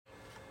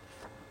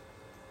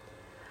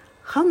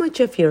How much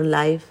of your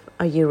life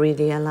are you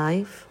really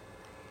alive?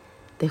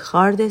 The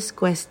hardest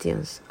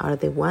questions are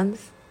the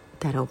ones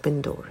that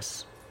open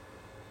doors.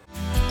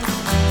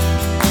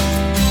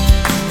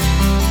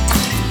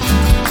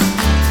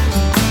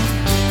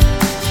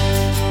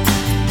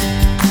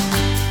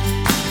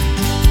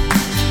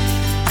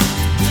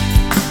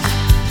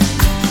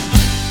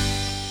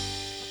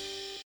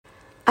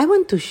 I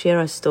want to share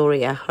a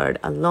story I heard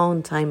a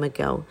long time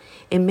ago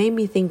and made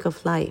me think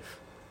of life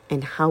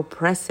and how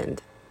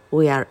present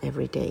we are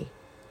every day.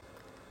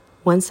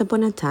 Once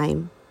upon a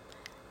time,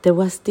 there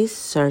was this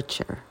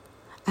searcher,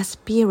 a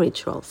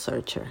spiritual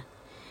searcher.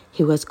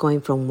 He was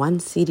going from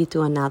one city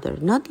to another,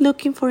 not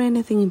looking for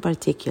anything in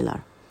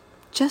particular,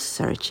 just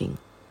searching.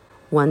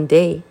 One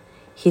day,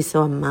 he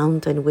saw a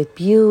mountain with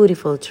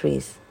beautiful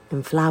trees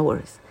and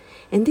flowers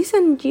and this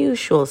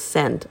unusual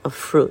scent of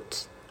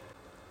fruits.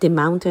 The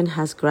mountain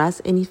has grass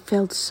and it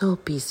felt so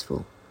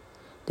peaceful.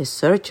 The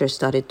searcher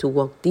started to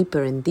walk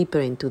deeper and deeper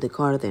into the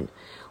garden,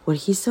 where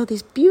he saw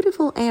this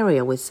beautiful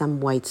area with some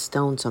white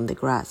stones on the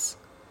grass.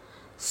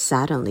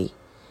 Suddenly,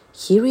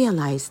 he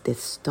realized the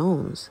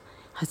stones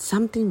had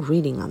something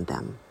written on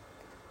them.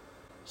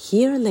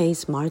 Here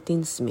lays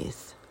Martin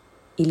Smith,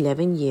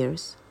 11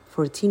 years,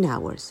 14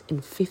 hours,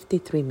 and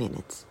 53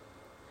 minutes.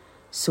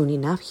 Soon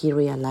enough, he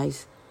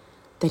realized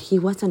that he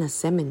was in a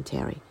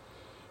cemetery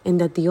and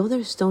that the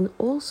other stone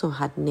also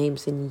had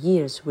names and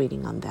years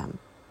written on them.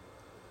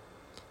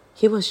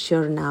 He was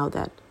sure now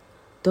that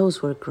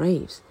those were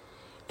graves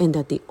and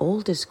that the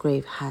oldest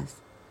grave has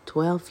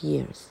 12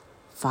 years,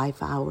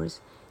 5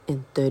 hours,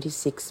 and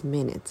 36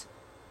 minutes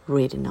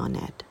written on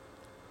it.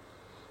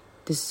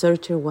 The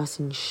searcher was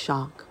in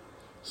shock.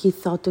 He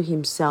thought to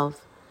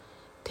himself,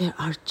 there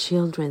are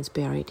children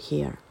buried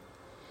here.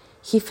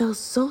 He felt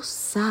so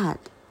sad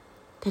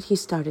that he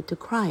started to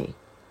cry.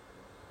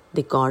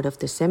 The guard of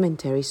the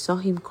cemetery saw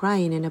him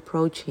crying and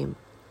approached him.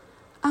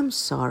 I'm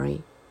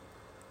sorry.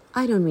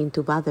 I don't mean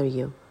to bother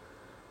you,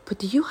 but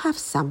do you have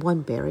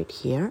someone buried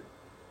here?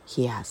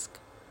 He asked.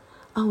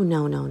 Oh,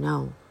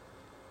 no,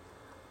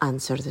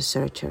 answered the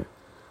searcher.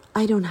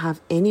 I don't have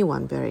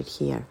anyone buried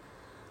here,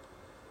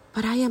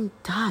 but I am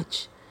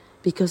touched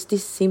because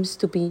this seems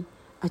to be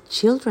a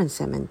children's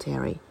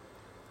cemetery.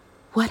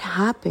 What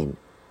happened?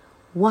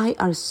 Why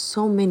are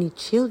so many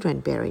children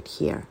buried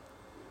here?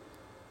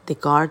 The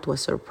guard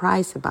was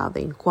surprised about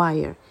the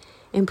inquiry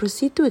and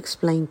proceeded to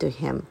explain to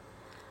him,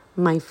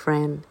 My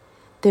friend,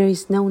 there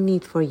is no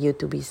need for you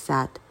to be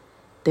sad.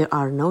 There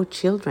are no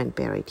children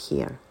buried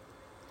here.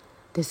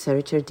 The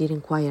searcher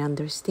didn't quite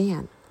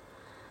understand.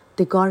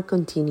 The guard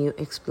continued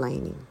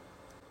explaining.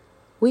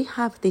 We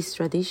have this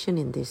tradition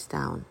in this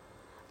town.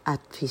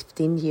 At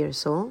 15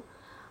 years old,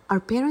 our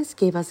parents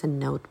gave us a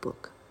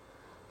notebook,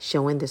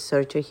 showing the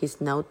searcher his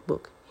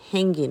notebook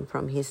hanging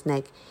from his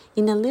neck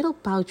in a little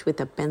pouch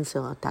with a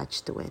pencil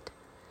attached to it.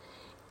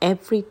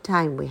 Every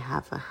time we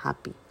have a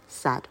happy,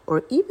 sad,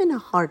 or even a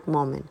hard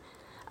moment,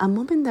 a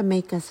moment that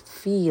makes us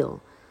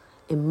feel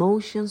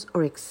emotions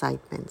or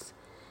excitements,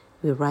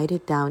 we write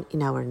it down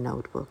in our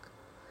notebook.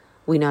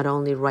 We not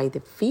only write the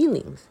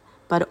feelings,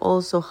 but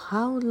also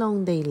how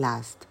long they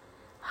last,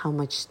 how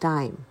much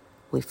time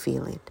we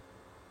feel it.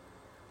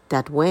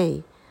 That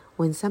way,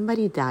 when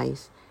somebody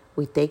dies,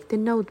 we take the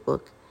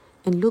notebook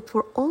and look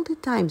for all the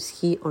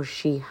times he or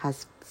she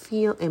has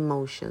feel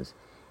emotions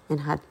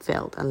and had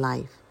felt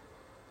alive.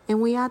 And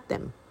we add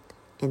them,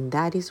 and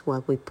that is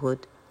what we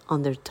put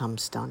on their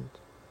tombstone.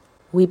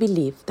 We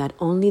believe that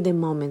only the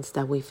moments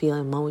that we feel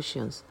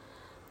emotions,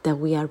 that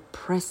we are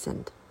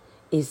present,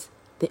 is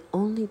the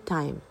only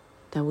time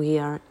that we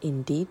are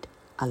indeed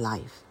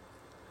alive.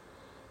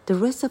 The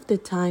rest of the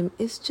time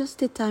is just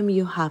the time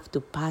you have to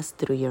pass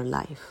through your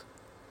life.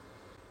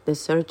 The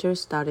searcher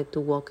started to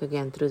walk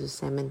again through the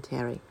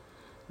cemetery,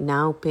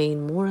 now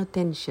paying more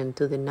attention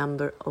to the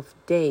number of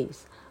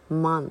days,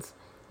 months,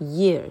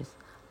 years,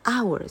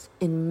 hours,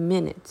 and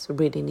minutes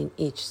written in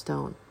each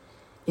stone,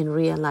 and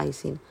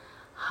realizing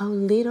how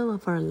little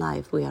of our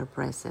life we are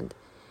present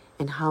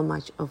and how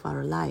much of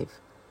our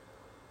life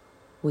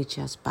we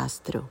just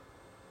passed through.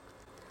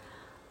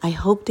 I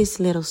hope this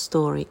little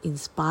story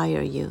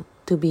inspires you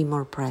to be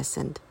more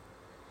present,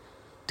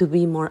 to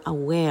be more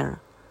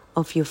aware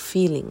of your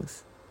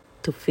feelings,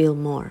 to feel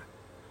more,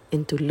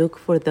 and to look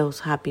for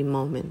those happy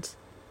moments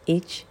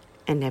each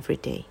and every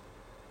day.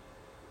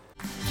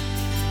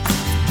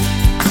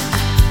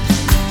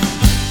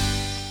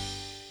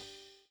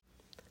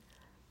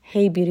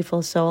 Hey,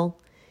 beautiful soul.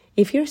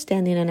 If you're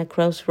standing on a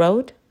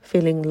crossroad,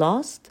 feeling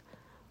lost,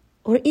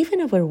 or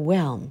even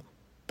overwhelmed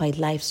by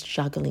life's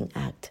juggling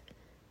act,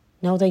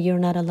 know that you're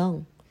not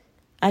alone.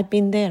 I've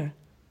been there,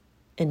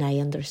 and I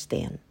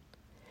understand.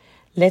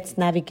 Let's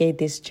navigate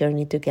this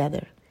journey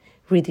together,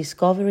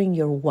 rediscovering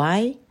your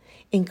why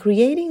and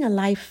creating a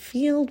life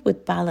filled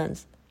with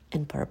balance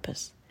and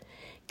purpose.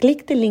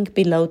 Click the link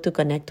below to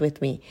connect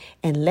with me,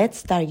 and let's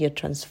start your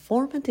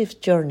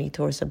transformative journey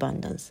towards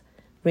abundance.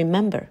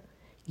 Remember,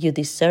 you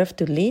deserve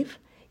to live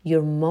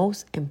your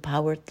most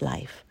empowered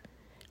life.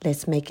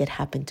 Let's make it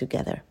happen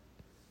together.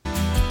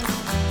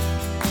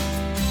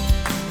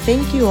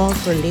 Thank you all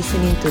for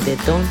listening to the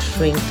Don't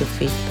Shrink to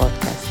Fit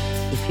podcast.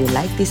 If you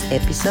like this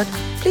episode,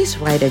 please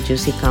write a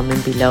juicy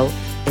comment below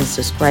and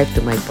subscribe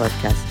to my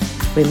podcast.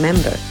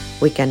 Remember,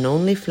 we can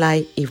only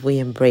fly if we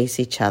embrace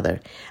each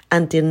other.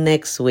 Until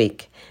next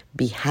week,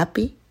 be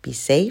happy, be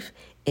safe,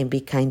 and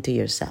be kind to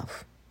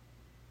yourself.